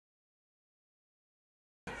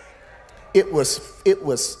It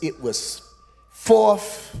was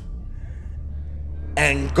fourth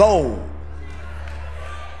and goal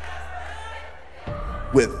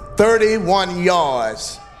with 31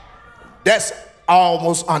 yards. That's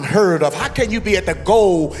almost unheard of. How can you be at the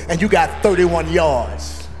goal and you got 31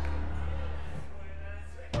 yards?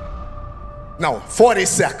 No, 40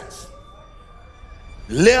 seconds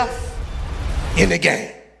left in the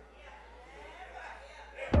game.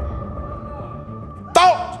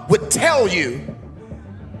 Thought would tell you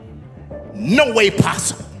no way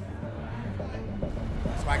possible.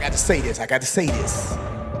 So I got to say this.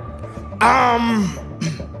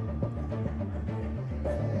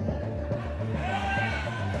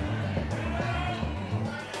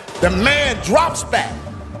 The man drops back.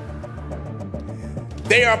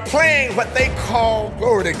 They are playing what they call,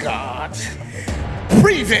 glory to God,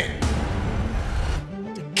 prevent,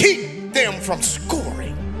 to keep them from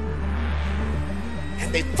scoring.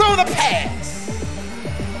 And they throw the pass.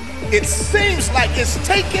 It seems like it's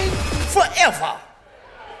taking forever.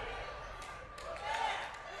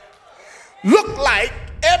 Look like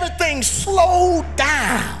everything slowed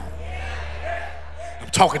down. I'm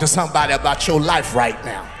talking to somebody about your life right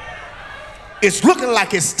now. It's looking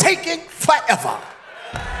like it's taking forever.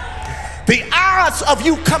 The odds of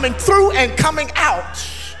you coming through and coming out,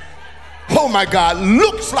 oh my God,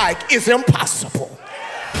 looks like it's impossible.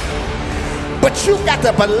 But you got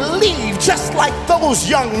to believe, just like those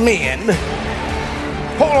young men,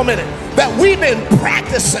 hold on a minute, that we've been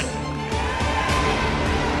practicing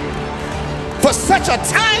for such a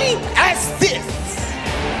time as this.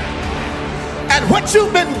 And what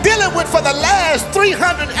you've been dealing with for the last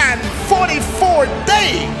 344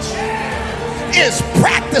 days is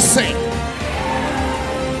practicing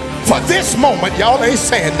for this moment. Y'all ain't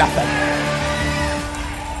saying nothing.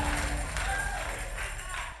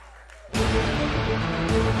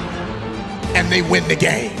 And they win the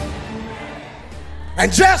game.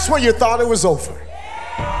 And just when you thought it was over,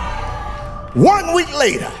 1 week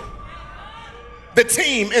later, the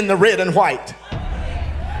team in the red and white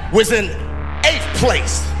was in 8th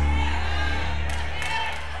place.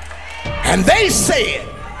 And they said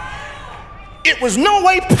it was no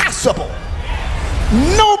way possible.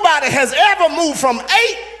 Nobody has ever moved from 8,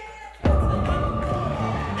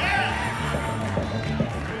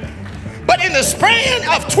 but in the span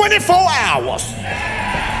of 24 hours,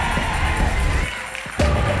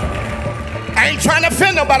 I ain't trying to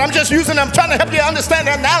offend nobody, I'm just using, I'm trying to help you understand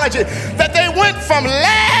the analogy, that they went from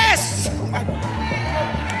last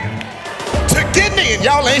to getting in.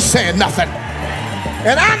 Y'all ain't saying nothing.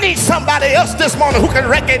 And I need somebody else this morning who can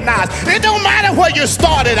recognize it don't matter where you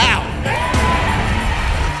started out.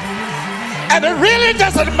 And it really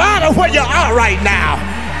doesn't matter where you are right now.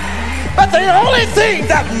 But the only thing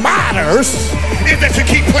that matters is that you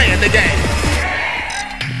keep playing the game.